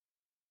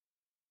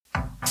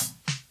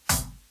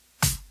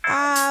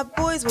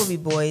boys will be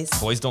boys.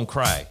 Boys don't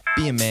cry.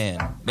 Be a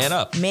man. Man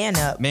up. Man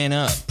up. Man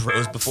up.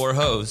 Bros before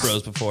hoes.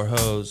 Bros before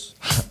hoes.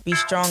 Be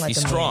strong like Be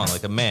a strong man.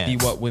 like a man. Be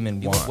what women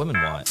Be want. what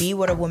women want. Be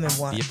what a woman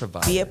wants. Be a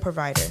provider. Be a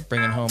provider.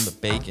 Bringing home the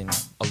bacon.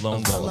 A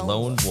lone A wolf.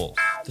 lone wolf.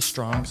 The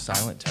strong,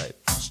 silent type.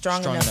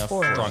 Strong enough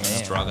for a strong,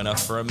 man. Strong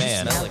enough for a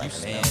man. smell like You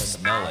a man.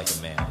 smell like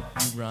a man.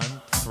 You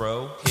run,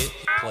 Throw, hit.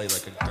 play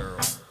like a girl.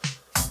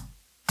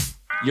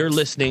 You're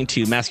listening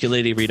to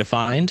Masculinity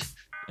Redefined,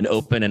 an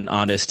open and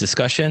honest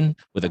discussion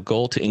with a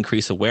goal to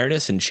increase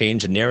awareness and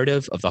change the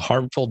narrative of the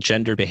harmful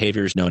gender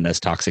behaviors known as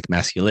toxic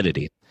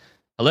masculinity.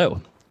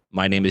 Hello,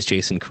 my name is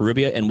Jason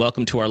Carubia, and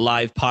welcome to our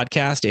live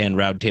podcast and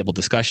roundtable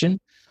discussion.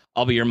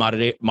 I'll be your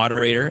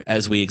moderator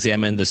as we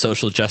examine the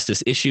social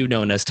justice issue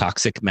known as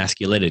toxic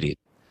masculinity.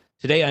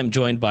 Today, I'm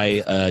joined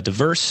by a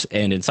diverse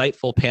and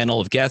insightful panel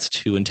of guests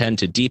who intend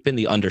to deepen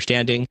the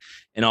understanding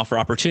and offer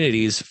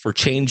opportunities for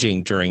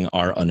changing during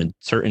our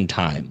uncertain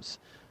times.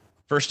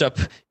 First up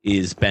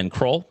is Ben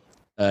Kroll.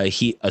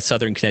 He a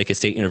Southern Connecticut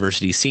State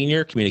University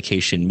senior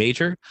communication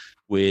major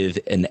with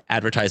an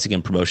advertising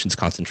and promotions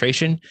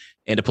concentration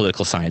and a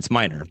political science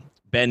minor.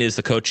 Ben is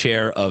the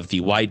co-chair of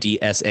the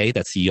YDSA,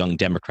 that's the Young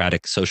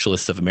Democratic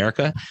Socialists of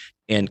America,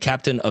 and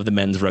captain of the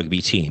men's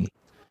rugby team.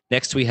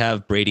 Next, we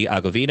have Brady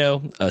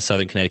Agovino, a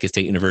Southern Connecticut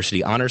State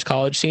University Honors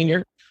College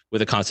senior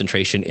with a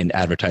concentration in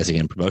advertising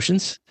and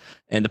promotions.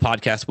 And the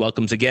podcast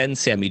welcomes again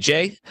Sammy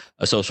J,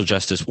 a social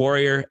justice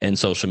warrior and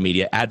social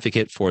media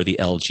advocate for the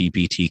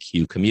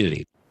LGBTQ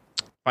community.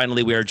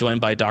 Finally, we are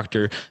joined by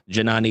Dr.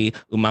 Janani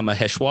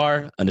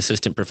Umamaheshwar, an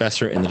assistant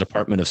professor in the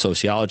Department of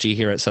Sociology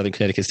here at Southern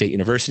Connecticut State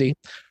University.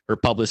 Her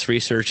published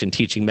research and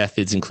teaching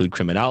methods include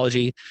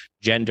criminology,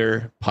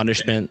 gender,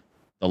 punishment,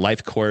 the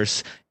life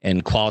course,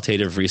 and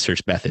qualitative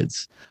research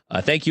methods.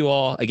 Thank you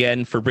all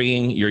again for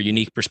bringing your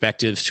unique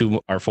perspectives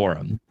to our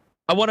forum.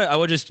 I want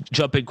to just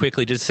jump in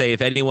quickly, just say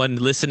if anyone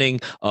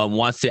listening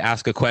wants to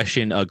ask a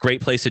question, a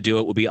great place to do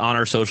it will be on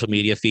our social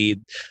media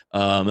feed.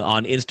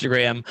 On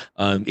Instagram,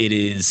 it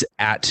is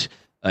at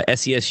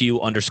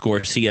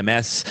SCSU_CMS.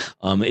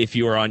 If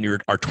you are on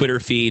our Twitter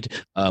feed,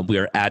 we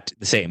are at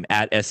the same,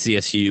 at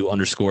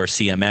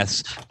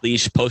SCSU_CMS.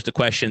 Please post a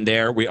question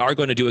there. We are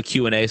going to do a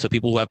Q&A, so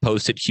people who have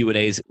posted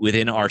Q&As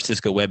within our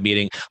Cisco web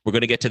meeting, we're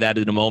going to get to that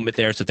in a moment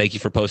there, so thank you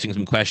for posting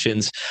some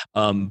questions.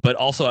 But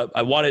also,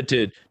 I wanted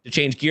to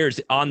change gears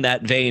on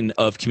that vein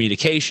of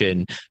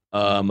communication.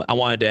 I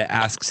wanted to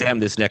ask Sam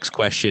this next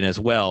question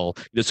as well.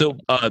 So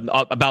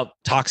about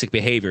toxic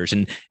behaviors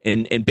and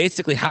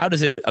basically how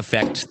does it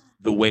affect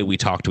the way we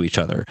talk to each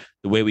other,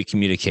 the way we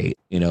communicate?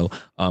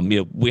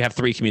 We have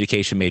three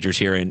communication majors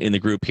here in the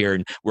group here,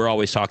 and we're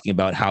always talking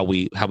about how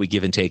we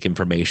give and take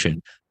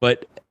information.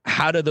 But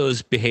how do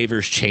those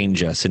behaviors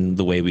change us in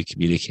the way we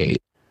communicate?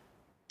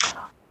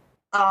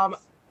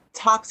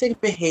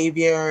 Toxic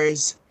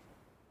behaviors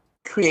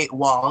create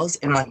walls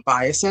and like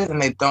biases,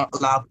 and they don't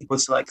allow people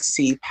to like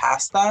see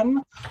past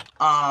them.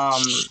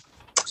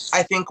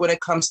 I think when it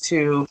comes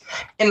to,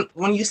 and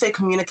when you say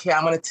communicate,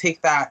 I'm going to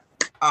take that,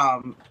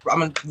 I'm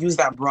going to use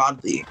that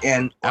broadly.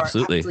 And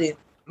absolutely, actually,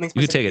 you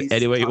can take it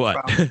any way you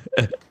want.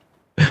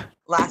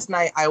 Last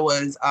night I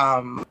was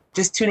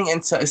just tuning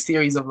into a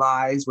series of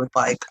lives with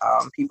like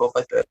people of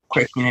like the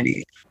queer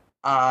community,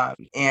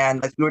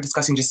 and like we were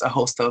discussing just a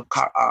host of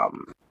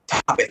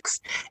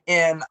topics,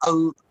 and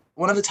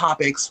one of the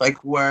topics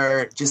like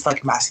were just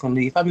like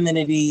masculinity,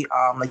 femininity,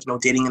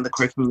 dating in the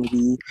queer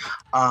community.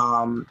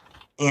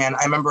 And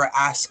I remember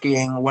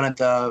asking one of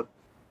the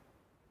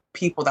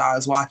people that I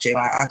was watching,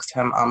 I asked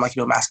him,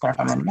 masculine or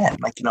feminine men,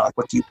 like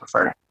what do you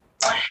prefer?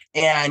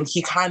 And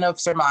he kind of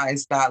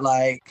surmised that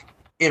like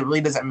it really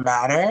doesn't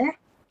matter.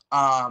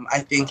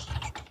 I think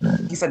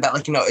he said that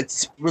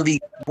it's really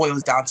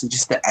boils down to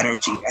just the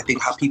energy. I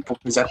think how people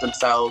present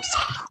themselves,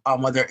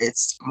 whether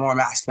it's more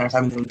masculine or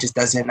feminine, just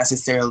doesn't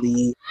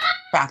necessarily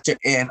factor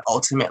in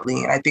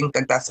ultimately. And I think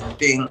that that's a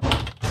thing,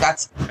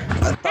 that's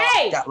a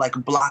thought that like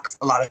blocked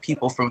a lot of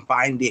people from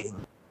finding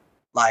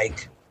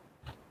like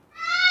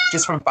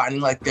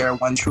their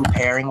one true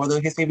pairing, whether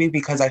the case may be,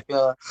 because I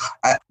feel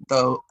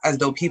as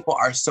though people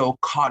are so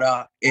caught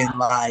up in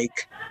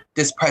like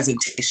this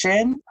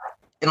presentation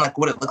and like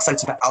what it looks like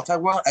to the outside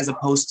world, as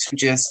opposed to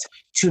just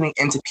tuning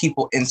into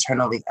people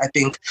internally. I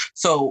think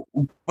so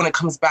when it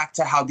comes back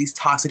to how these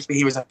toxic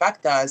behaviors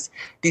affect us,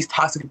 these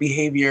toxic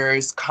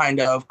behaviors kind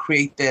of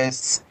create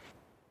this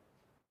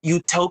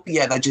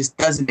utopia that just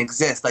doesn't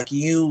exist. Like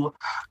you're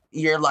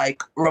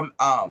like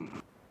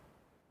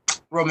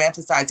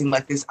romanticizing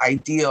like this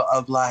idea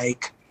of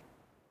like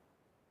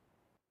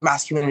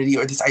masculinity,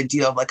 or this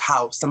idea of like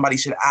how somebody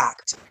should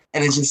act,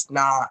 and it's just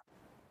not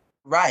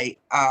right.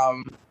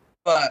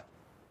 But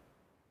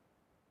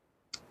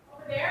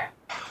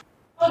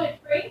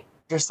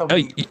there's so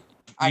many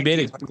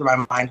ideas in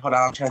my mind. Hold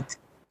on, I'm trying to think.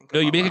 No,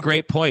 you make a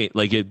great point.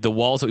 Like the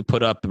walls that we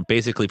put up are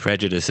basically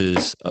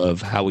prejudices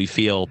of how we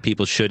feel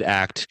people should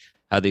act,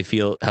 how we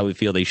feel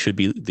they should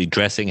be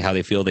dressing, how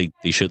they feel they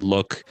should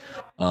look,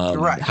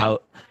 right. How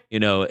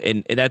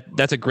and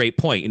that's a great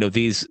point.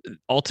 These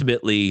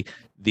ultimately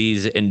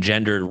these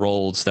engendered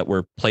roles that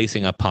we're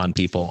placing upon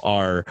people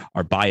are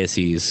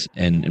biases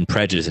and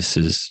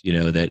prejudices,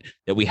 that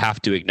we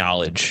have to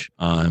acknowledge.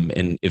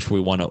 And if we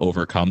want to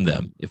overcome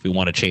them, if we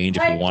want to change,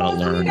 if we want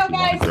to learn, if we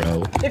want to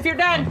grow, If you're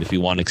done. if we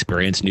want to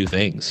experience new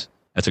things.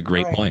 That's a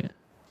great point.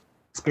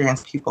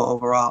 Experience people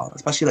overall,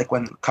 especially like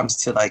when it comes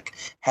to like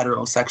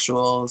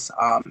heterosexuals,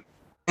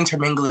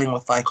 intermingling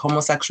with like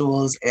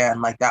homosexuals,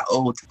 and like that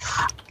old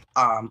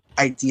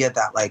idea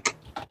that like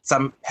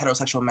some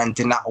heterosexual men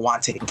did not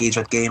want to engage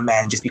with gay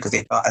men just because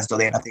they felt as though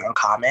they had nothing in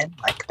common.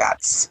 Like,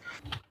 that's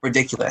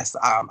ridiculous.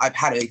 I've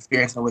had an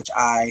experience in which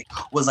I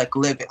was like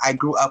I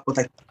grew up with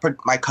like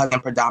my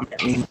cousin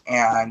predominantly,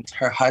 and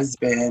her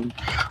husband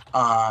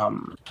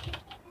was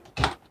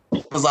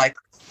like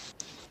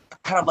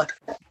kind of like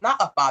not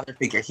a father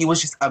figure. He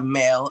was just a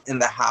male in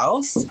the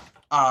house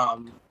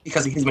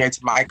because he's married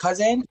to my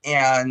cousin.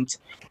 And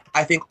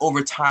I think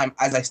over time,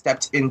 as I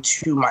stepped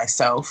into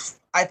myself,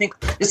 I think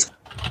just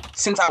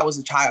since I was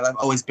a child, I've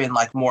always been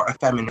like more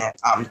effeminate,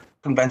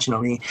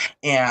 conventionally.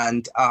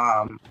 And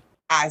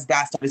as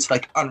that started to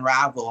like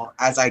unravel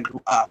as I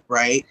grew up,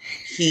 right,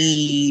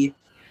 he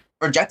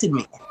rejected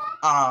me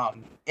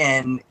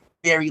in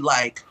very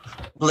like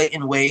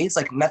blatant ways,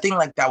 like nothing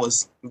like that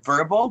was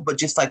verbal, but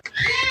just like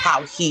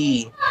how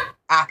he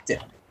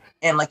acted.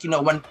 And like,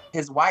 when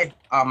his wife,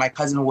 my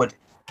cousin, would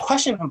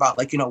question him about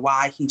like,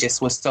 why he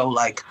just was so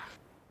like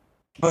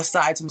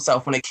besides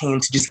himself when it came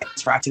to just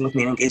interacting with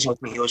me and engaging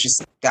with me. It was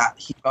just that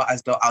he felt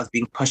as though I was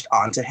being pushed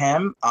onto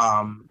him,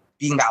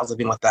 being that I was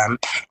living with them,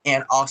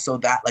 and also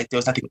that like there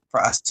was nothing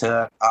for us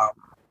to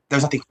there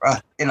was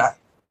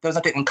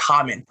nothing in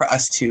common for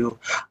us to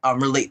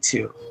relate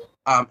to.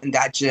 And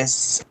that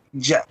just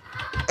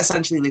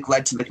essentially like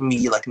led to like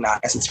me like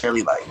not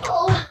necessarily like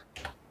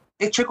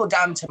it trickled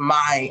down to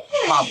my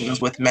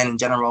problems with men in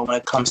general when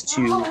it comes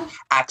to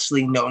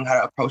actually knowing how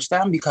to approach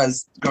them,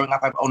 because growing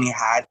up I've only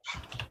had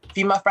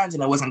female friends,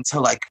 and it wasn't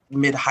until like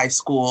mid high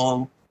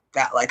school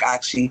that like I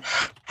actually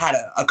had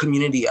a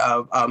community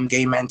of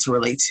gay men to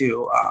relate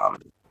to.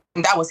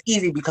 And that was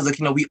easy because like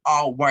we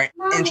all weren't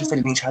interested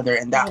in each other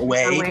in that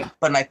way.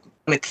 But like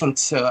when it came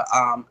to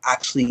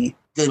actually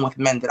dealing with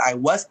men that I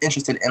was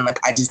interested in, like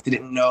I just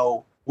didn't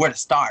know where to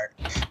start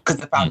because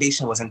the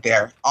foundation wasn't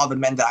there. All the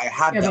men that I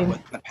had dealt with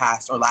in the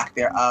past or lack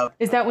thereof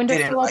Is that window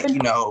didn't still like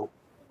open?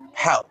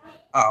 help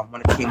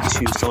when it came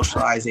to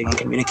socializing and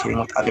communicating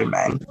with other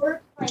men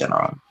in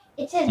general.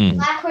 It says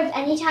backwards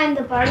anytime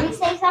the Barbies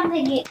say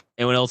something.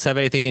 Anyone else have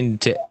anything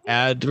to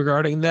add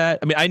regarding that?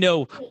 I mean, I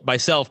know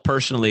myself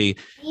personally,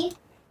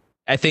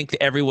 I think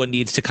everyone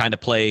needs to kind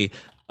of play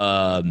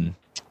a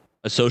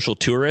social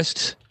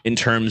tourist in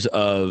terms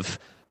of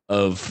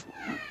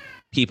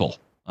people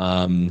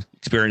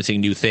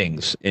experiencing new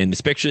things, and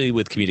especially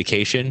with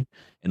communication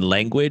and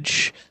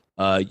language.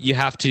 You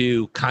have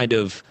to kind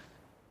of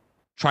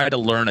try to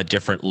learn a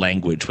different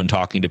language when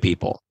talking to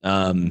people.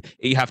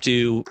 You have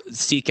to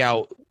seek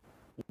out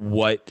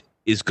what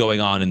is going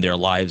on in their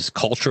lives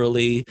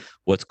culturally,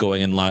 what's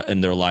going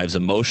in their lives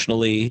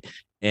emotionally.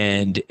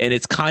 And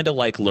it's kind of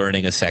like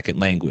learning a second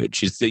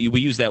language. We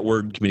use that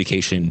word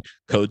communication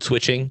code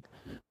switching,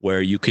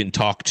 where you can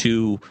talk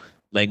two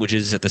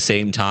languages at the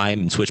same time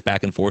and switch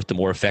back and forth to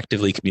more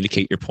effectively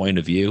communicate your point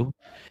of view.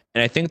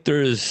 And I think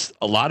there's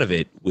a lot of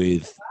it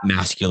with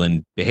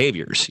masculine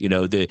behaviors.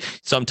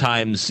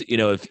 Sometimes,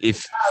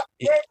 if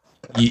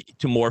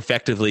to more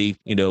effectively,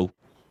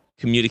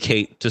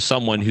 communicate to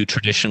someone who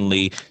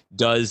traditionally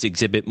does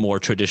exhibit more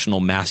traditional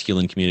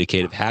masculine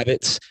communicative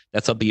habits,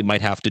 that's something you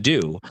might have to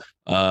do,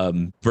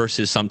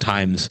 versus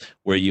sometimes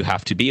where you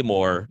have to be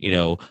more,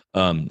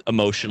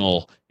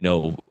 emotional,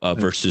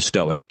 versus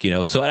stoic,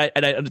 So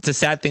it's a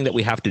sad thing that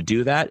we have to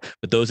do that,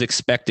 but those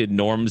expected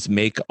norms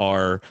make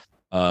our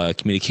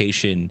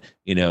communication,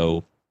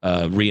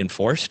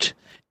 reinforced.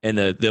 And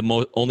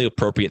the only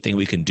appropriate thing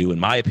we can do, in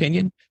my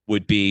opinion,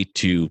 would be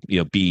to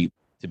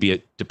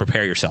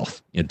prepare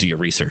yourself, do your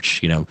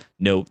research,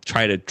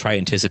 try to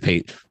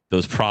anticipate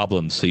those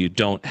problems so you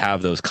don't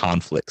have those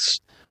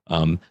conflicts.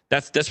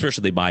 That's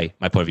personally my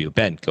point of view.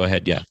 Ben, go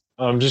ahead. Yeah.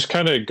 Just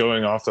kind of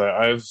going off that,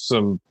 I have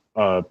some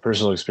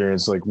personal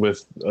experience like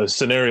with a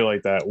scenario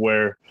like that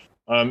where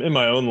in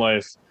my own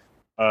life,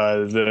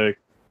 the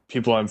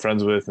people I'm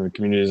friends with and the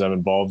communities I'm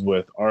involved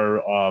with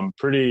are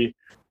pretty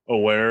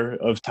aware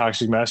of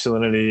toxic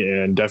masculinity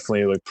and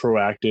definitely like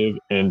proactive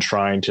in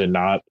trying to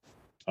not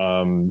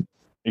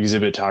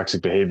exhibit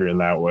toxic behavior in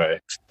that way.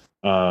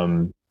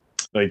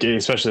 Like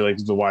especially like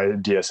the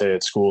YDSA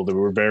at school, that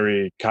we're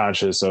very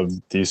conscious of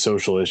these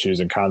social issues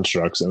and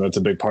constructs, and that's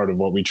a big part of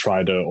what we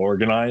try to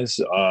organize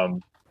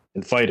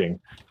in fighting.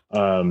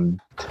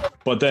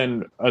 But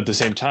then at the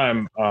same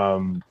time,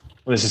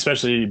 this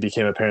especially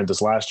became apparent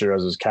this last year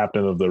as I was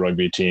captain of the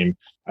rugby team.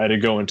 I had to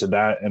go into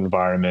that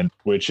environment,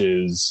 which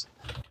is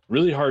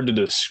really hard to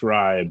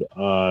describe,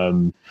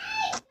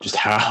 just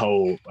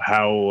how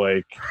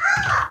like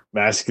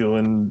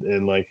masculine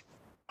and like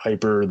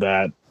hyper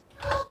that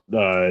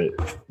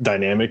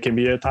dynamic can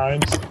be at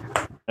times.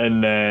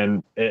 And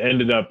then it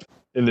ended up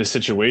in this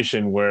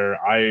situation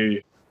where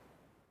I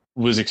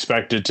was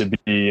expected to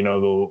be, you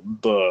know,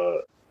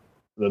 the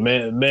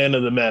man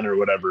of the men or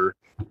whatever.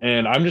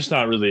 And I'm just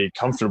not really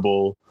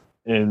comfortable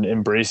in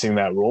embracing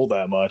that role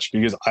that much,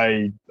 because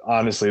I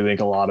honestly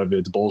think a lot of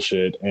it's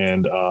bullshit.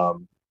 And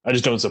I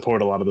just don't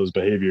support a lot of those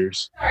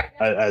behaviors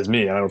as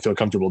me. And I don't feel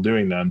comfortable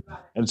doing them.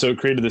 And so it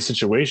created this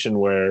situation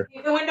where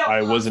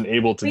I wasn't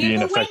able to be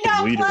an effective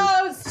leader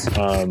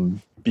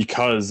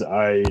because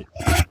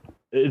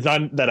it's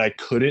not that I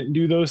couldn't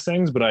do those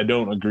things, but I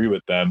don't agree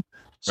with them.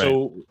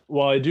 So Right.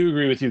 while I do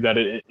agree with you that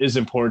it is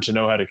important to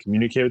know how to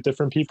communicate with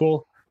different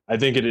people, I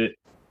think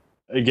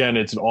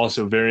it's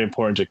also very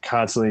important to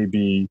constantly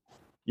be,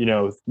 you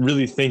know,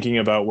 really thinking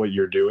about what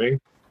you're doing.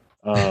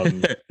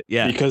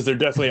 Yeah. Because there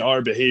definitely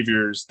are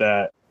behaviors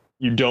that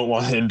you don't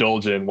want to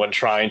indulge in when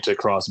trying to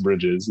cross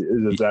bridges.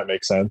 Does that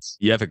make sense?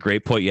 You have a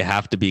great point. You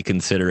have to be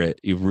considerate.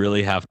 You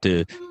really have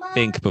to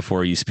think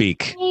before you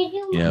speak.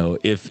 You know,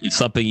 if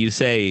something you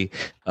say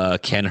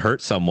can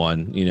hurt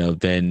someone, you know,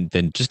 then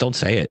just don't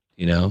say it.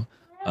 You know,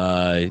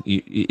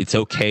 it's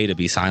okay to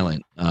be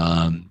silent.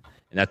 And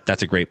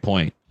that's a great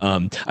point.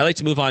 I'd like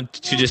to move on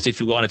to just if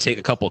you want to take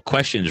a couple of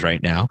questions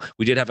right now.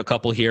 We did have a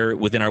couple here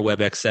within our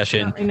WebEx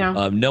session.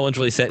 No one's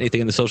really said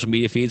anything in the social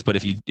media feeds, but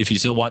if you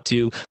still want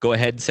to, go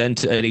ahead and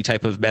send any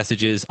type of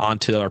messages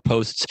onto our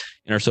posts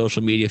in our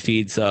social media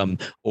feeds. But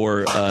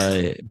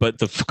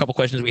the couple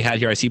questions we had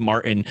here, I see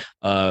Martin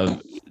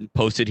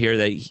posted here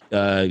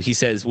that he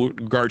says, with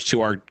regards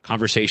to our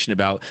conversation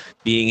about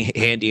being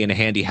handy in a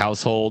handy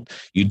household,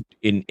 you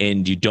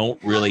don't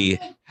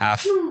really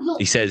have.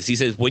 He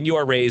says when you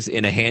are raised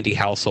in a handy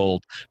household,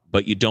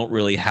 but you don't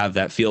really have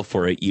that feel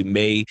for it, you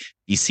may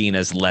be seen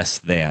as less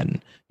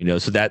than. You know,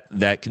 so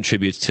that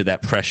contributes to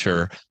that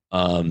pressure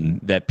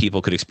that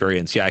people could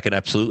experience. Yeah, I can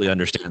absolutely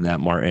understand that,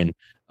 Martin.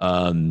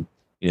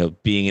 You know,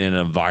 being in an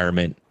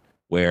environment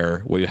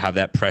where you have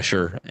that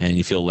pressure and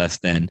you feel less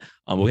than.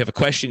 We have a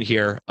question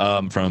here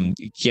from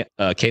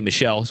Kay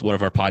Michelle, who's one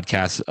of our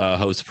podcast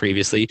hosts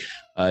previously.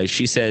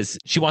 She says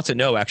she wants to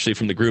know, actually,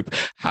 from the group,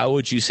 how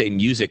would you say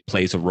music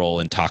plays a role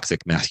in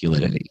toxic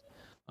masculinity?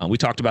 We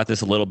talked about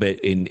this a little bit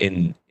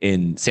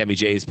in Sammy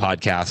J's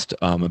podcast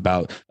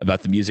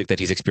about the music that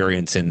he's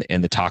experienced and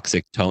the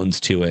toxic tones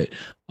to it.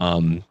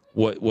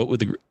 What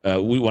would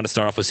we want to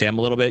start off with Sam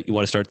a little bit? You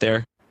want to start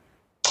there?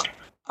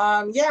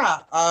 We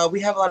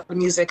have a lot of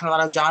music and a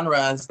lot of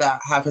genres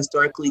that have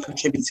historically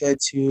contributed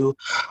to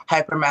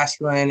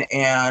hypermasculine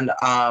and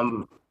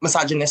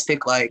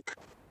misogynistic like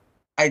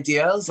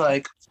ideas.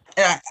 Like,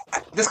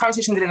 this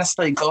conversation didn't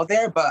necessarily go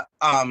there, but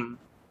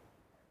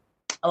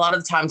a lot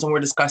of the times when we're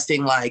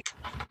discussing like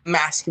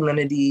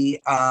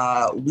masculinity,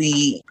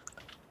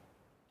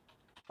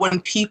 when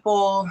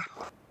people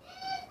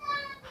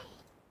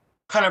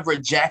kind of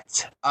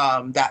reject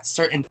that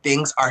certain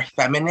things are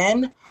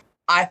feminine,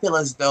 I feel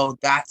as though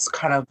that's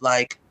kind of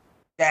like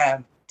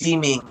them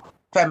deeming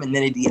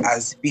femininity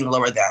as being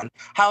lower than.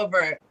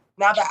 However,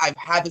 now that I've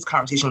had this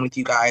conversation with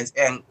you guys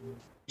and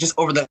just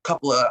over the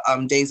couple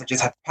of days that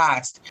just have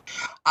passed,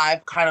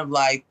 I've kind of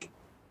like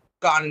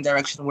gone in a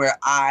direction where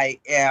I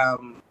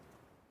am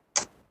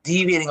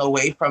deviating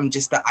away from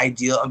just the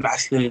ideal of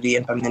masculinity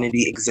and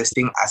femininity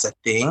existing as a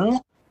thing.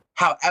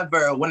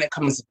 However, when it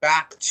comes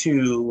back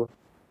to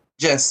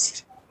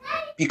just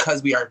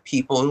because we are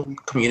people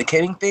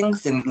communicating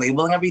things and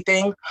labeling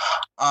everything,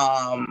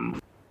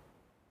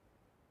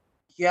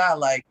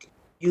 like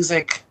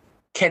music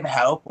can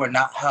help or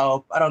not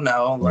help. I don't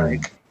know.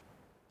 Like,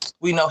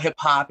 we know hip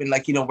hop and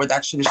like, you know, where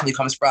that traditionally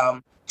comes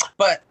from,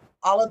 but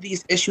all of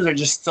these issues are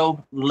just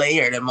so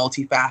layered and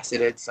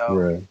multifaceted.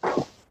 So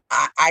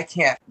I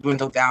can't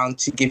dwindle down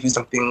to give you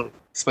something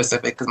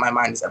specific because my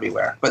mind is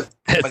everywhere. But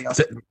everybody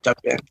else can jump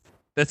in.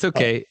 That's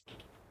okay.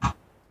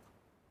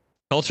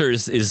 Culture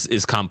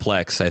is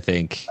complex, I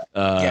think.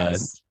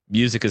 Yes.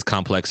 Music is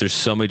complex. There's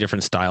so many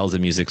different styles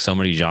of music, so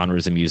many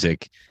genres of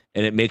music,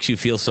 and it makes you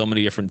feel so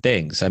many different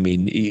things. I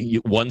mean,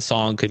 one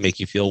song could make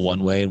you feel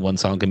one way, and one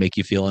song can make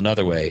you feel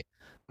another way.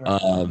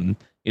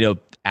 You know,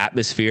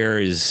 atmosphere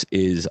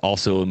is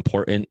also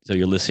important. So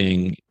you're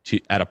listening to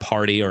at a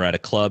party or at a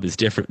club is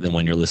different than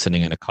when you're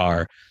listening in a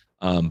car.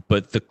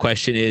 But the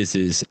question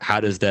is how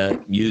does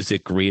that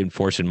music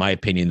reinforce, in my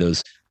opinion,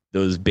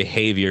 those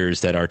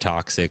behaviors that are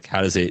toxic?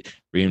 How does it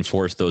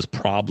reinforce those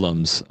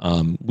problems?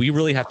 We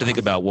really have to think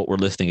about what we're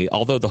listening.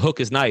 Although the hook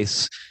is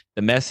nice,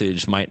 the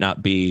message might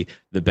not be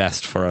the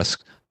best for us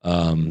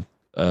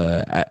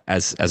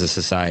as a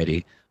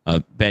society.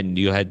 Ben,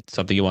 you had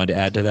something you wanted to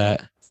add to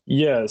that?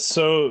 Yeah,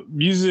 so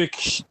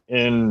music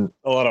and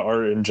a lot of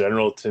art in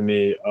general, to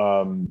me,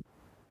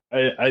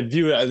 I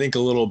view it, I think, a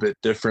little bit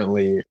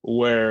differently,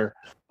 where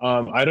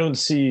I don't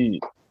see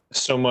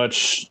so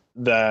much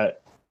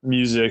that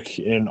music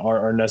and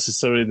art are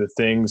necessarily the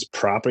things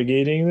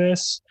propagating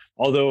this,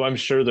 although I'm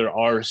sure there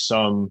are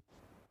some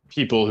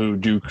people who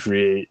do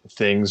create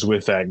things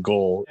with that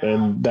goal.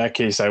 In that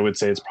case, I would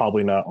say it's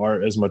probably not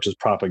art as much as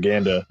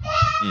propaganda.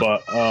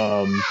 But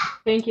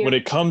Thank you. when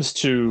it comes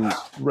to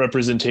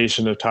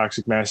representation of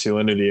toxic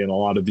masculinity in a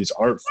lot of these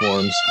art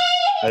forms,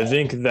 I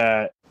think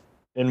that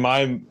in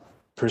my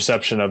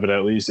perception of it,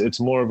 at least, it's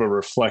more of a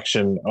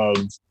reflection of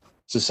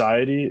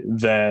society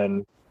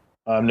than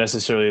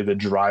necessarily the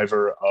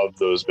driver of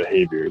those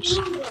behaviors,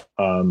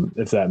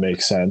 if that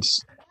makes sense.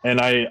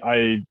 And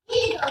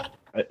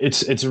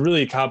it's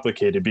really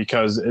complicated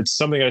because it's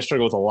something I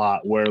struggle with a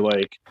lot, where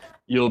like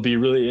you'll be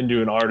really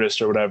into an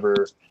artist or whatever,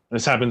 and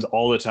this happens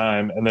all the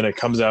time, and then it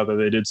comes out that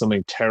they did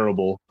something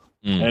terrible,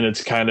 and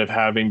it's kind of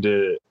having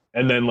to,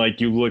 and then like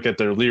you look at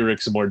their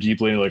lyrics more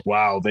deeply and you're like,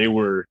 wow, they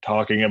were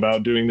talking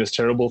about doing this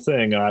terrible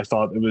thing, and I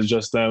thought it was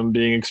just them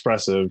being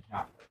expressive,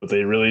 but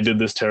they really did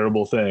this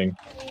terrible thing.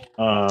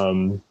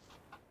 And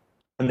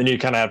then you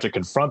kind of have to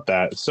confront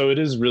that. So it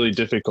is really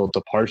difficult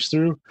to parse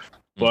through.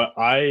 But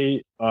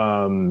I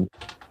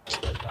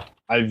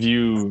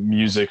view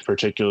music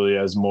particularly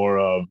as more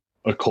of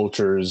a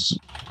culture's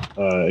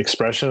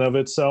expression of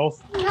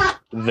itself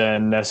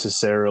than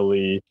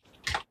necessarily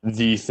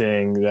the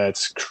thing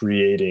that's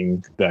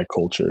creating that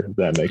culture, if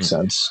that makes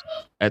sense.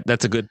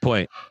 That's a good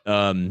point.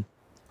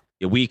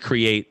 We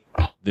create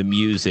the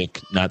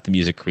music, not the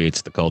music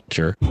creates the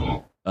culture.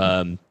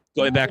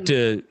 Going back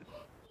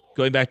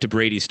to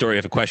Brady's story,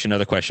 I have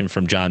another question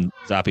from John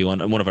Zappi,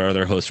 one of our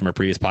other hosts from our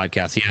previous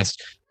podcast. He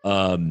asked,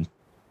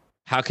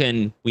 how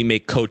can we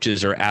make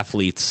coaches or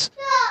athletes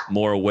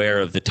more aware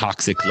of the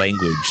toxic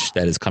language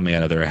that is coming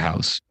out of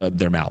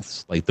their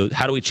mouths? Like,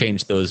 how do we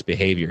change those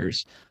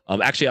behaviors?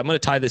 Actually, I'm going to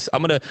tie this.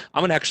 I'm going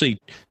to actually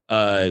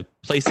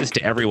place this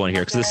to everyone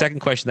here, because the second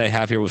question that I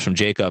have here was from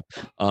Jacob,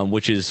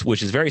 which is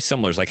very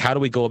similar. It's like, how do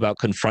we go about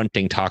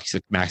confronting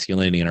toxic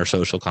masculinity in our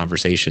social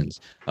conversations?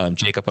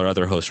 Jacob, our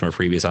other host from our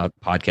previous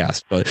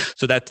podcast. But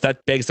so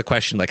that begs the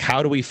question, like,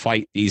 how do we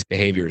fight these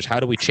behaviors? How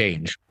do we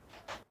change?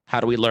 How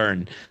do we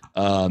learn?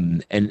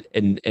 And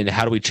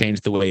how do we change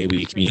the way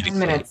we communicate? 15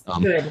 minutes.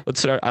 Good. Let's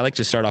start. I like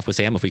to start off with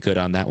Sam, if we could,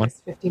 on that one.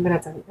 15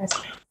 minutes. I think.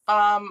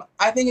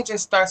 I think it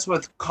just starts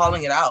with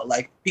calling it out.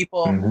 Like,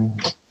 people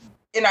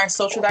in our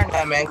social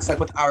dynamics, like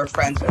with our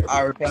friends,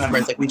 our family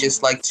members, like we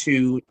just like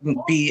to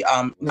be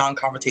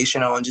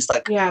non-confrontational and just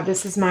like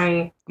this is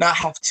my not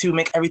have to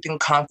make everything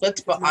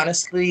conflict. But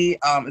honestly,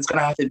 it's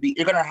gonna have to be,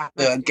 you're gonna have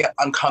to get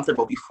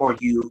uncomfortable before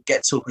you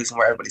get to a place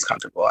where everybody's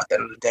comfortable. At the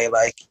end of the day,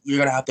 like, you're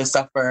gonna have to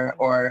suffer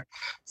or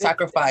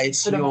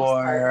sacrifice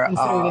your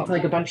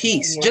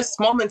peace just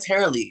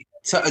momentarily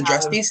to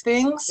address these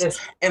things,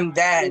 and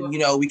then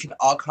we can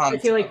all come. I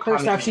feel like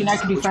first off, she and I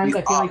can be friends.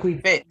 I feel like we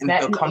fit and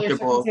feel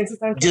comfortable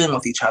dealing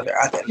with each other.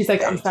 She's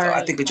like, I'm sorry. So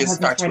I think it just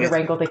starts with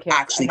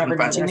actually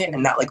confronting it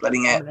and not like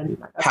letting it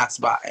pass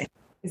by.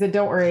 He said,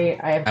 "Don't worry,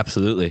 I have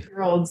absolutely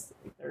 2-year-olds."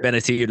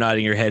 Bennetti, you're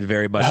nodding your head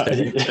very much.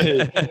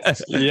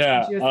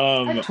 Yeah,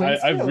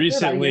 I've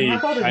recently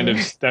kind of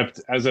stepped,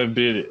 as I've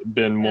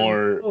been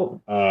more.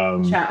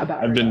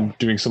 I've been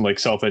doing some like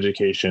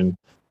self-education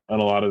on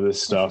a lot of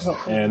this stuff,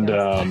 and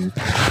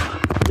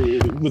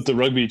with the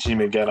rugby team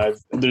again,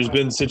 there's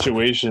been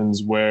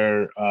situations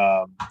where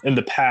in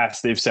the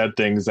past they've said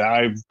things that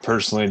I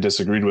personally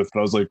disagreed with, but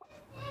I was like,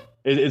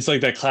 it's like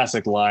that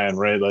classic line,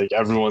 right? Like,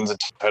 everyone's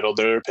entitled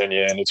to their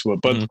opinion. It's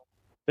what, but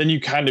then you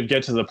kind of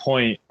get to the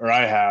point, or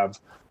I have,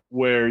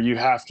 where you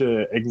have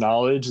to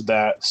acknowledge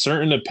that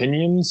certain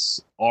opinions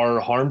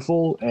are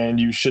harmful and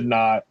you should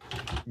not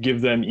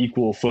give them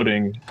equal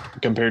footing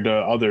compared to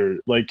other,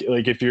 like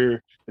if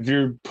you're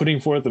putting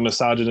forth a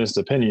misogynist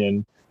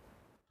opinion,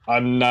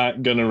 I'm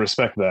not going to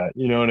respect that.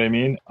 You know what I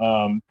mean?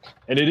 And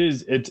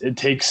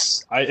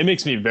it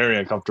makes me very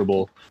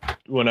uncomfortable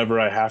whenever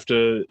I have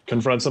to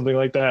confront something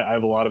like that. I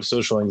have a lot of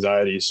social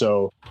anxiety.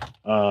 So,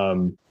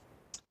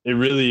 it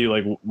really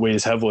like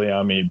weighs heavily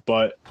on me.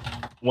 But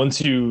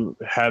once you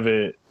have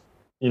it,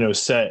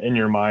 set in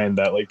your mind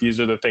that like, these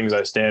are the things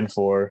I stand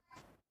for,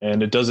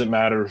 and it doesn't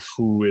matter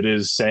who it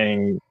is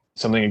saying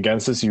something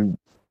against this,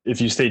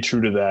 if you stay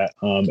true to that,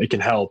 it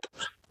can help.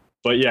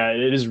 But yeah,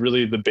 it is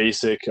really the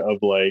basic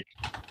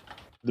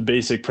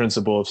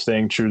principle of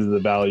staying true to the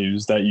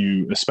values that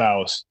you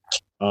espouse.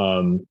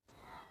 And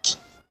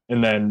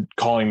then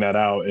calling that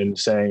out and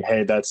saying,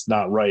 hey, that's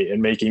not right,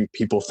 and making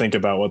people think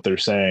about what they're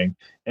saying.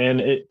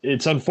 And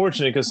it's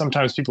unfortunate because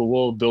sometimes people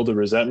will build a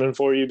resentment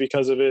for you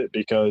because of it,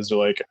 because they're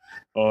like,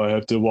 oh, I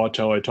have to watch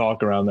how I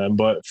talk around them.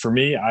 But for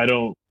me,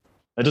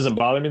 it doesn't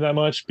bother me that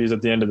much, because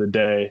at the end of the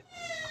day,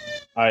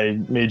 I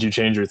made you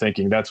change your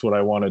thinking. That's what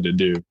I wanted to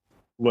do.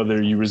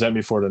 Whether you resent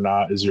me for it or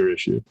not is your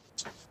issue.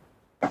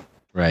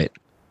 Right.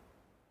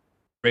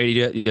 Brady,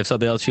 do you have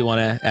something else you want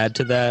to add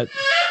to that?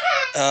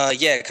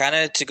 Yeah, kind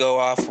of to go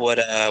off what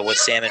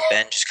Sam and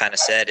Ben just kind of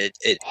said.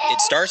 It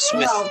starts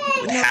with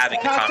having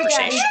the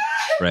conversation,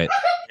 right?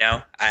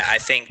 I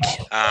think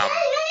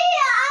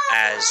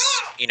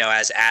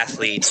as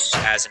athletes,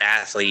 as an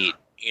athlete,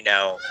 we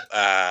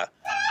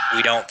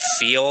don't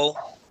feel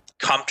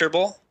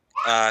comfortable.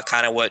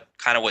 Kind of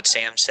what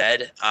Sam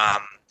said,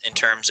 in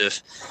terms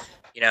of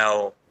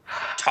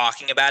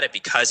talking about it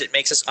because it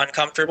makes us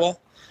uncomfortable,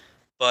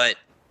 but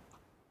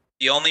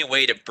the only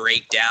way to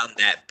break down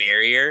that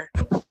barrier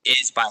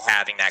is by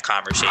having that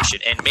conversation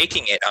and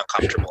making it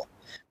uncomfortable.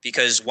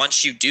 Because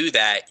once you do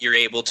that, you're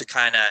able to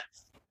kind of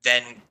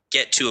then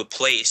get to a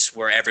place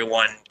where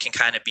everyone can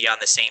kind of be on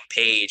the same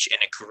page and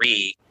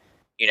agree,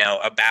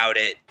 about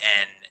it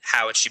and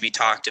how it should be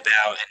talked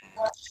about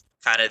and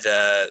kind of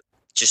the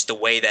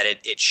way that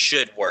it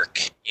should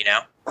work,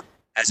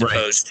 as Right.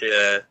 opposed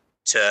to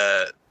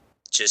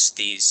just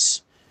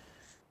these,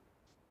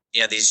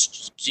 like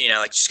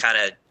just kind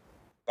of,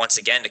 once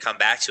again, to come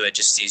back to it,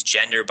 just these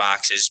gender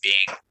boxes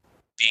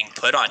being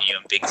put on you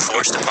and being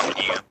forced upon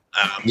you,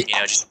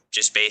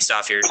 just based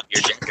off your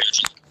gender.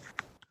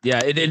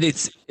 Yeah,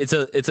 it's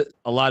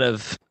a lot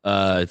of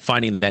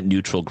finding that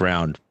neutral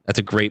ground. That's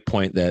a great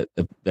point that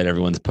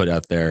everyone's put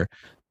out there.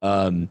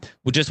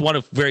 We just want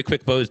to very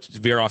quick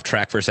veer off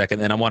track for a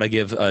second, and I want to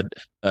give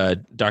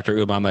Dr.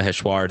 Umama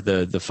Heshwar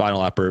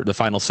the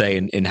final say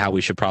in how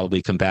we should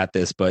probably combat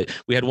this. But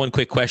we had one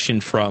quick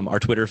question from our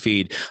Twitter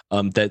feed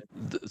that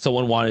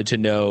someone wanted to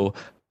know.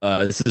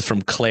 This is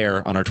from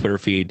Claire on our Twitter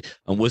feed.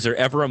 Was there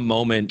ever a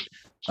moment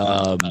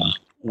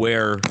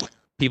where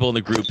people in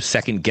the group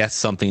second guessed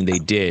something they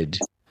did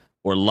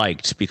or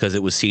liked because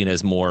it was seen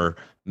as more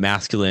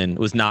masculine,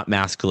 was not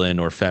masculine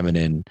or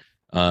feminine?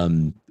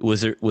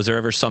 Was there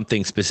ever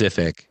something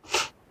specific?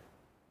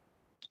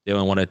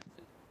 Anyone want to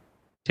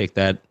take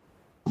that?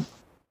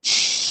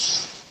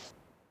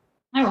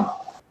 I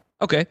will.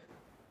 Okay.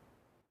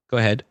 Go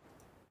ahead.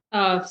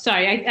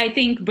 Sorry, I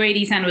think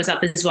Brady's hand was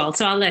up as well,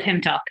 so I'll let him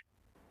talk.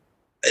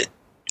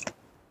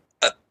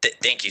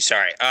 Thank you.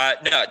 Sorry.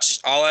 No,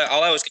 just all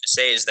I was going to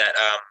say is that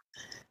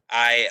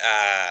I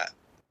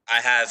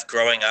have,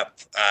 growing up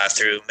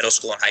through middle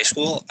school and high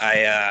school,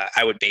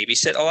 I would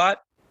babysit a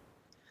lot.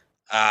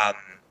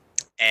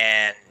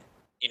 And,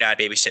 I'd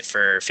babysit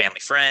for family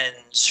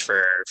friends,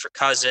 for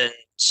cousins,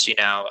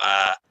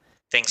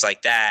 things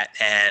like that.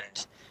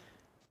 And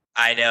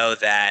I know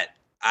that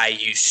I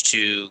used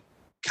to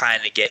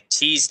kind of get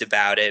teased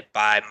about it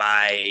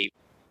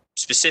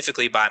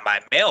specifically by my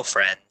male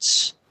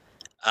friends,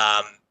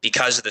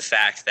 because of the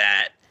fact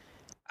that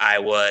I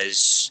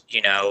was,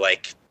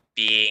 like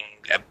being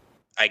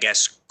I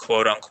guess,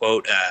 quote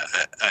unquote,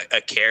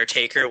 a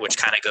caretaker, which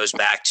kind of goes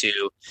back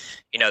to,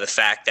 the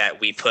fact that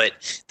we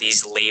put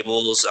these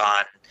labels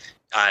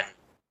on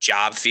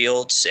job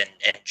fields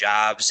and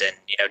jobs and,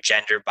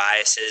 gender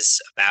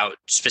biases about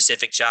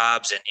specific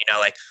jobs. And,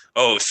 like,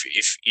 oh,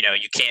 if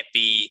you can't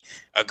be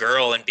a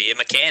girl and be a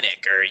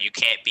mechanic, or you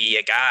can't be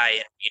a guy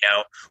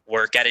and,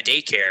 work at a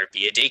daycare,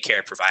 be a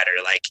daycare provider,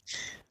 like,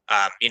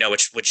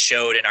 which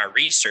showed in our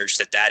research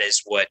that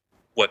is what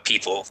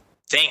people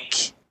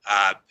think,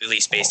 at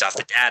least based off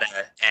the data.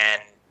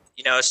 And,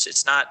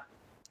 it's not,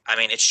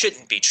 it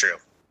shouldn't be true.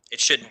 It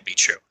shouldn't be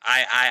true.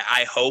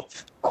 I hope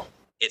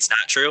it's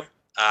not true.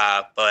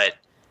 But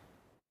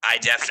I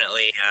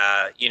definitely,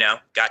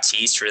 got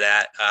teased for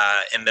that,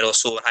 in middle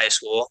school and high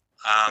school,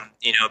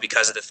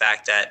 because of the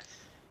fact that,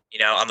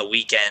 on the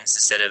weekends,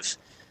 instead of,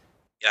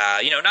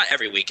 not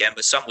every weekend,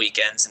 but some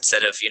weekends,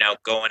 instead of,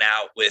 going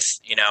out with,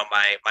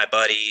 my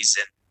buddies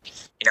and,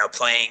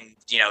 playing,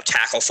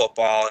 tackle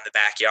football in the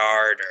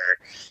backyard, or,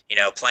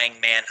 playing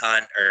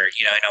manhunt, or,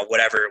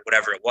 whatever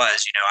it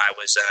was,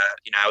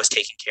 I was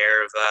taking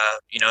care of,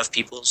 of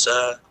people's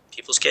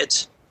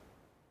kids.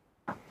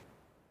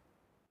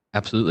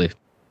 Absolutely.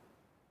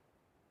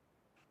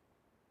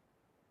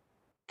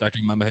 Dr.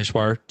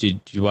 Maheshwar,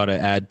 did you want to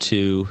add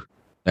to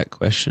that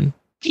question?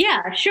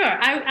 Yeah, sure.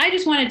 I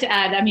just wanted to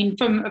add,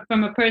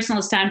 from a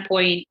personal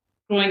standpoint,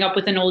 growing up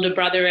with an older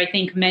brother, I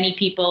think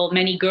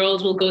many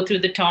girls will go through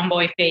the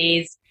tomboy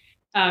phase.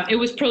 It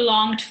was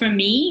prolonged for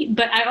me,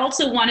 but I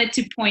also wanted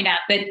to point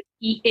out that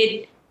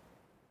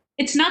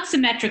it's not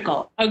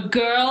symmetrical. A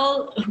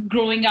girl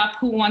growing up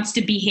who wants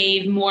to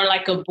behave more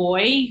like a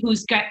boy,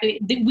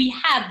 we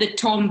have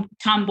the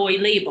tomboy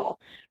label,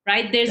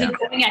 right? There's a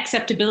growing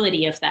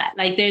acceptability of that.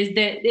 Like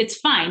it's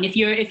fine. If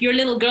your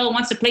little girl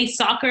wants to play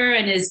soccer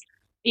and is,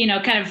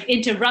 kind of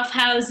into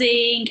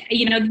roughhousing,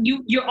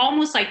 you're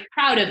almost like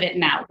proud of it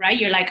now, right?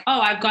 You're like, oh,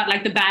 I've got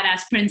like the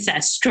badass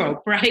princess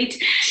trope, right?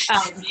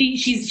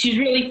 She's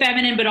really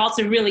feminine, but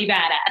also really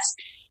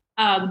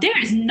badass. There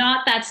is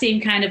not that same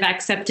kind of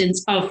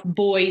acceptance of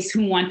boys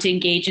who want to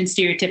engage in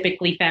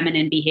stereotypically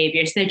feminine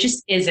behaviors. There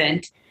just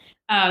isn't.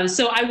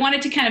 So I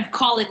wanted to kind of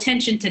call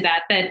attention to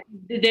that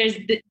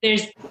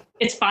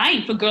it's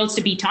fine for girls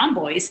to be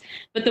tomboys,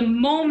 but the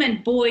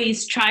moment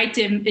boys try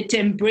to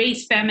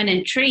embrace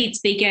feminine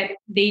traits,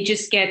 they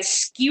just get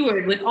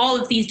skewered with all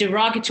of these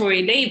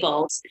derogatory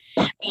labels.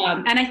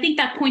 And I think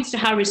that points to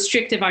how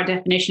restrictive our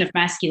definition of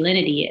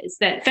masculinity is,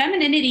 that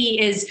femininity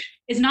is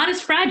not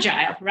as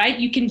fragile, right?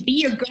 You can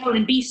be a girl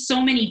and be so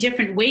many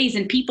different ways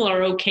and people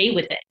are okay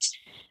with it.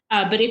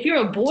 But if you're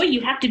a boy,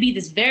 you have to be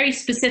this very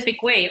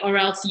specific way or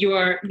else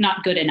you're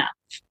not good enough.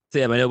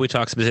 Sam, I know we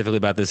talked specifically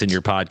about this in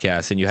your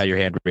podcast and you had your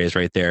hand raised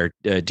right there.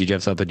 Did you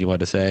have something you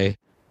want to say?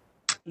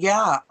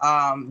 Yeah,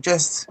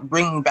 just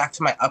bringing back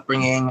to my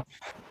upbringing,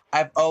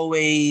 I've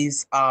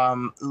always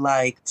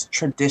liked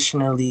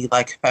traditionally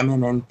like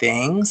feminine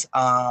things.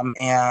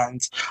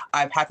 And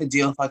I've had to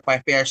deal with like my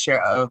fair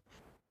share of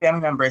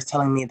family members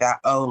telling me that,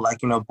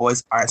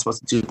 boys aren't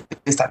supposed to do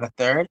this, that, and the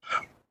third.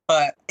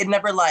 but it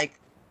never like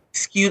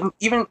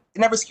it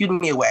never skewed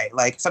me away.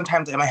 Like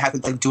sometimes I might have to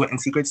like do it in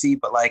secrecy,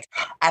 but like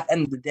at the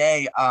end of the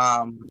day,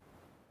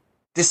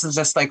 this is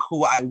just like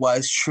who I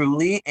was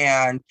truly.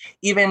 And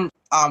even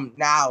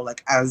now,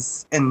 like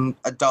as an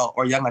adult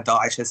or young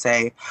adult, I should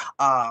say,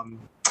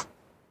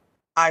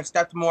 I've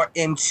stepped more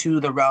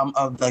into the realm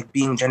of like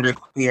being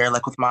genderqueer,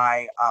 like with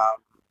my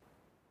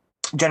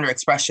gender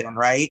expression,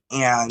 right?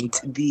 And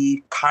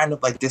the kind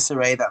of like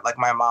disarray that like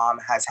my mom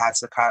has had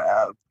to kind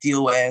of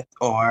deal with,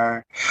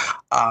 or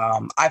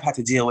I've had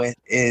to deal with,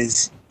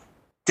 is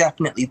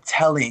definitely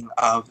telling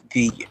of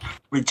the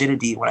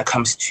rigidity when it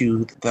comes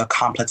to the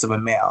complex of a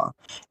male,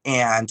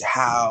 and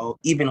how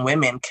even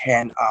women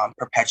can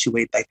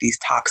perpetuate like these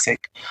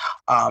toxic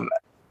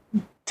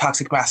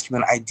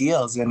masculine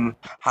ideals, and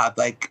how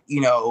like,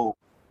 you know,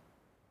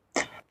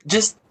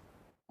 just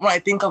when I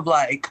think of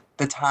like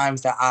the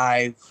times that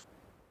I've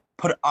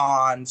put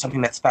on something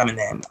that's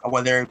feminine,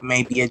 whether it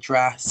may be a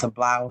dress, a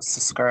blouse, a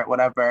skirt,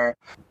 whatever,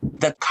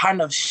 the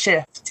kind of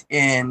shift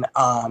in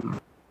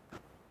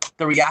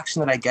the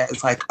reaction that I get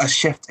is like a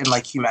shift in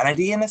like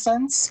humanity, in a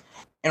sense,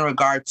 in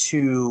regard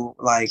to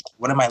like,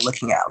 what am I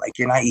looking at? Like,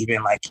 you're not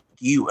even like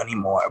you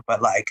anymore,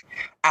 but like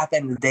at the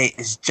end of the day,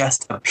 it's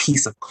just a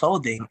piece of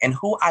clothing, and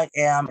who I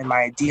am and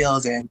my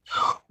ideals and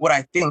what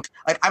I think.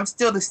 Like, I'm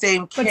still the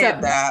same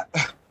kid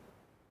that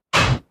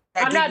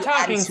I'm not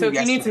talking, so if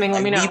you need something,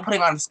 let me know. Me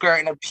putting on a skirt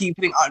and a P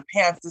putting on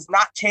pants does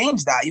not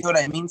change that. You know what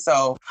I mean?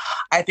 So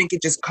I think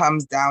it just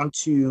comes down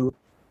to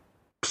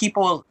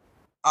people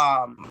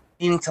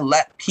needing to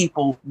let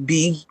people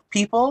be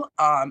people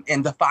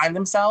and define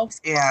themselves,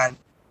 and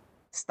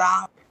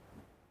stop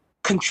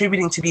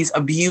contributing to these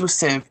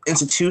abusive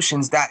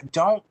institutions that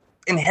don't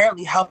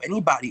inherently help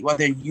anybody,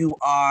 whether you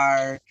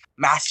are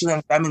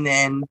masculine,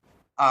 feminine,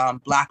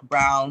 black,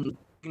 brown,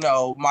 you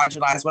know,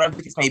 marginalized, whatever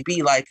the case may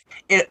be. Like,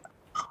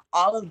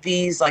 all of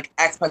these like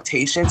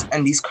expectations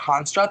and these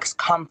constructs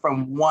come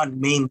from one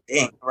main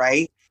thing,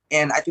 right?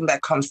 And I think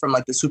that comes from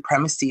like the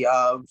supremacy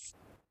of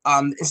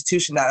the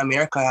institution that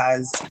America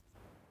has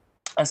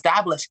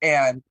established.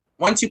 And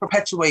once you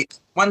perpetuate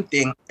one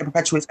thing, it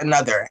perpetuates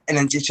another, and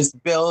then it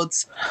just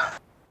builds.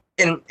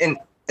 And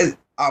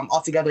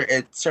altogether,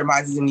 it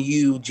surmises in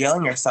you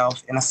jailing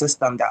yourself in a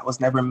system that was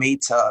never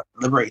made to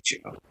liberate you.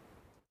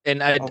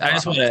 And I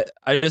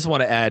just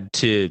want to add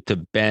to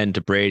Ben, to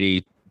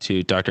Brady,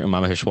 to Dr.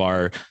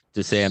 Imamaheshwar,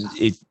 to say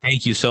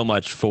thank you so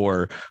much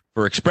for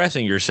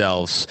expressing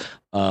yourselves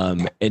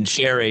and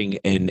sharing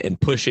and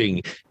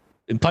pushing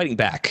and fighting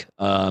back.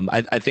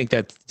 I think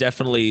that's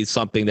definitely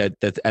something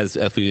that as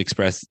we've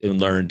expressed and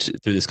learned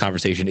through this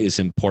conversation is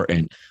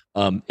important.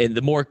 And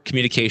the more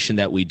communication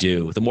that we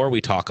do, the more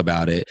we talk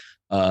about it,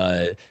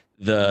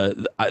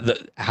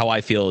 the how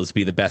I feel is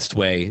be the best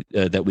way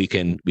that we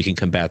can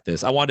combat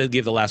this. I want to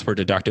give the last word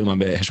to Dr.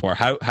 Imamaheshwar.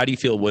 How do you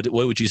feel? What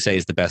would you say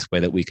is the best way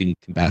that we can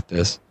combat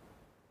this?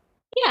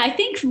 Yeah, I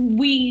think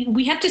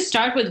we have to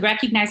start with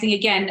recognizing,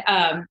 again,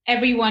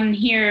 everyone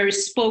here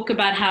spoke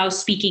about how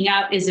speaking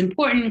out is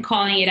important,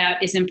 calling it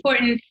out is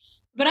important.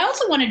 But I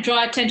also want to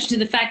draw attention to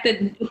the fact that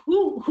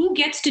who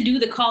gets to do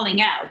the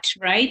calling out,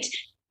 right?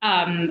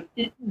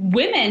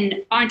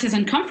 Women aren't as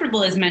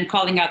uncomfortable as men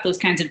calling out those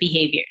kinds of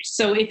behaviors.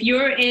 So if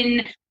you're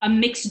in a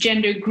mixed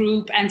gender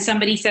group and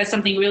somebody says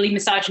something really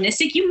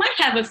misogynistic, you might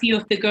have a few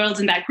of the girls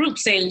in that group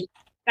say,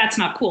 that's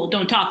not cool,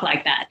 don't talk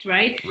like that,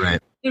 right? Right.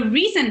 The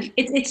reason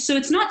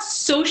it's not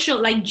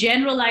social, like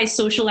generalized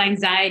social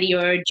anxiety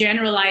or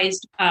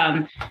generalized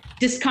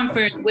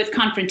discomfort with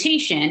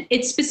confrontation.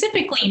 It's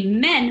specifically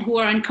men who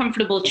are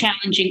uncomfortable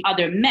challenging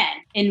other men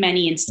in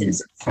many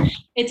instances.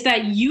 It's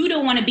that you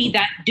don't want to be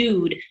that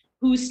dude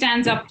who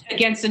stands up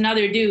against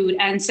another dude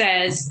and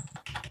says,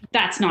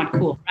 that's not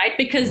cool, right?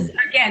 Because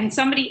again,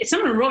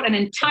 someone wrote an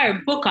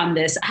entire book on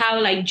this, how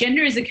like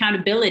gender is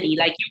accountability,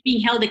 like you're being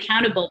held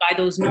accountable by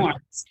those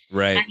norms.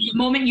 Right. And the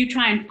moment you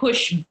try and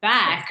push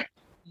back,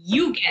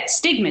 you get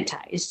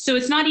stigmatized. So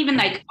it's not even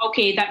like,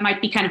 okay, that might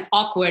be kind of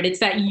awkward. It's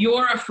that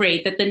you're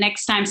afraid that the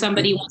next time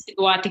somebody wants to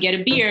go out to get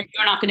a beer,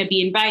 you're not going to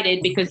be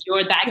invited because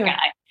you're that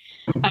guy.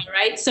 All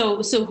right. So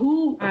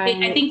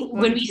I think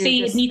when we say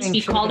it needs to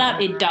be called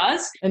out, it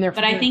does.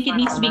 But I think it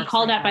needs to be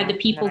called out by the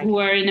people who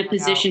are in a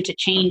position to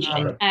change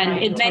it. And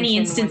in many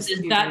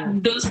instances,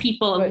 that those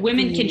people,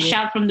 women can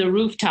shout from the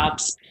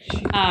rooftops,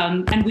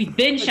 and we've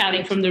been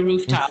shouting from the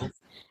rooftops.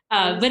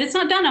 But it's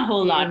not done a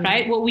whole lot,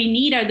 right? What we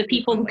need are the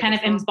people who kind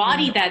of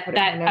embody that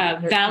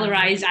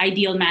valorized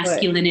ideal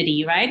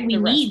masculinity, right? We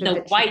need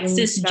the white,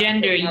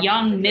 cisgender,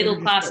 young,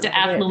 middle-class to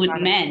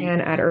affluent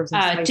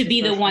men to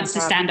be the ones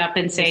to stand up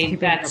and say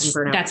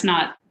that's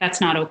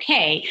not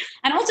okay.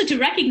 And also to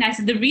recognize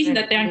that the reason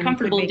that they're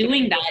uncomfortable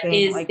doing that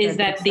is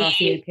that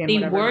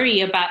they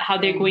worry about how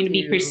they're going to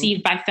be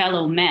perceived by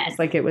fellow men.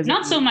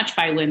 Not so much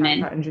by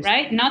women,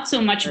 right? Not so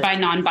much by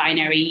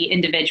non-binary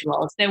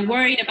individuals. They're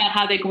worried about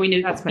how they're going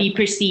to be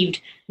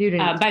perceived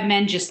by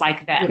men just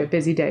like them. A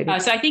busy day.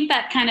 So I think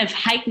that kind of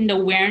heightened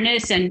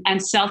awareness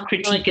and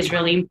self-critique is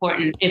really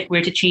important if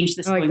we're to change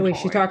this going forward.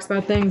 She talks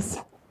about things.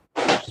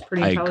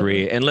 Pretty I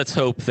agree. And let's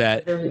hope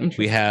that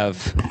we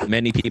have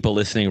many people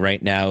listening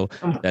right now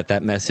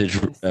that message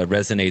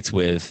resonates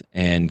with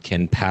and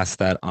can pass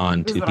that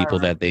on to people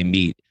that they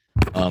meet.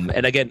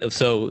 And again,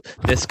 so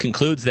this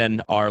concludes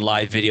then our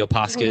live video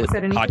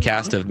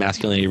podcast of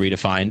Masculinity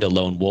Redefined, A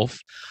Lone Wolf.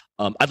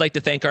 I'd like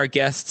to thank our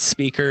guest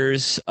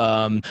speakers,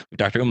 Dr.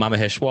 Umama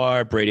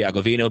Heshwar, Brady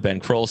Agovino, Ben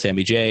Kroll,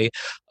 Sammy J.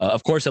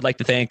 Of course, I'd like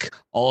to thank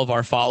all of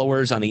our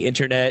followers on the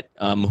internet,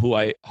 who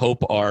I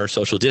hope are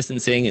social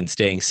distancing and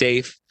staying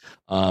safe,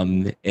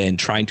 and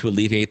trying to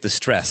alleviate the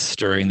stress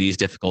during these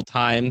difficult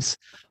times.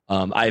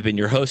 I've been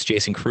your host,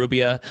 Jason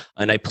Carubia,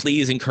 and I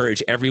please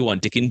encourage everyone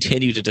to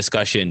continue the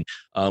discussion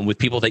with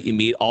people that you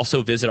meet.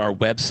 Also visit our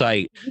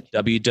website,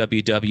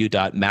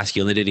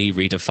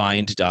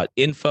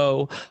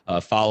 www.masculinityredefined.info.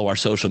 Follow our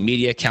social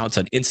media accounts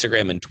on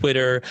Instagram and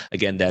Twitter.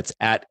 Again, that's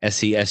at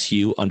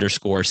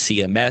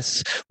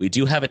SESU_CMS. We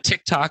do have a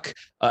TikTok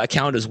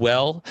account as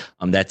well.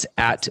 That's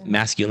at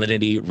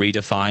Masculinity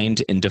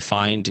Redefined, and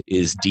defined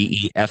is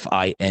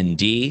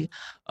DEFIND.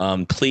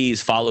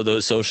 Please follow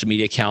those social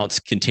media accounts.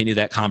 Continue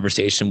that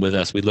conversation with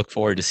us. We look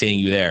forward to seeing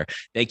you there.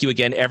 Thank you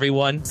again,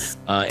 everyone,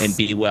 and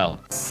be well.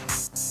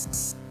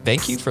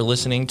 Thank you for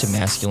listening to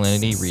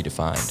Masculinity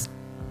Redefined.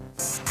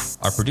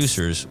 Our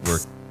producers were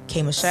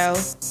Kay Michelle,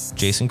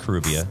 Jason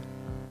Carubia,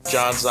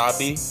 John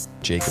Zabi,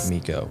 Jacob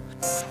Miko.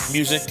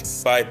 Music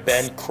by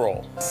Ben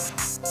Kroll.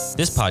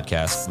 This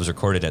podcast was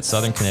recorded at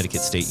Southern Connecticut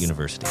State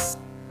University.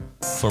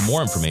 For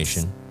more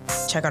information,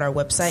 check out our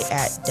website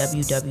at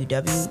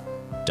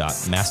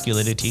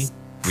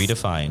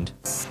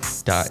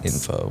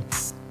www.masculinityredefined.info.